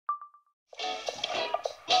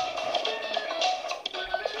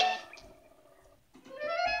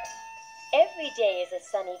is a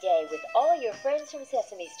sunny day with all your friends from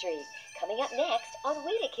Sesame Street. Coming up next on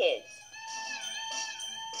WETA Kids.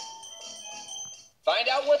 Find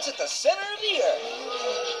out what's at the center of the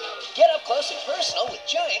Earth. Get up close and personal with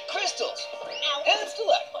giant crystals. Ow. And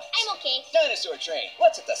stalagmites. I'm okay. Dinosaur Train.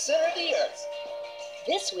 What's at the center of the Earth?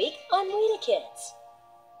 This week on WETA Kids.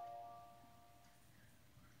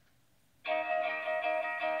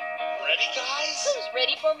 Ready, guys? Who's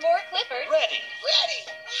ready for more Clifford? Ready. Ready.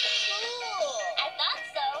 Cool. I thought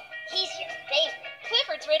so. He's your favorite.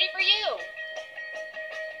 Clifford's ready for you.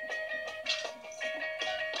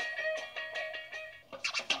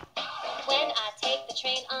 When I take the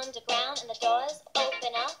train underground and the doors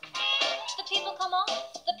open up, the people come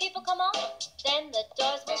off, the people come off, then the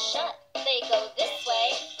doors will shut. They go this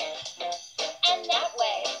way and that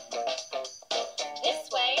way, this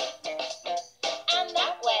way and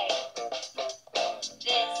that way,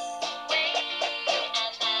 this way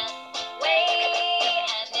and that way,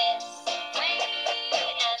 and this way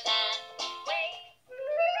and that way.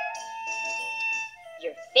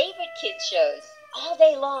 Your favorite kids shows all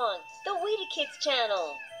day long. The WETA Kids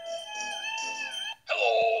channel.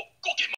 Hello.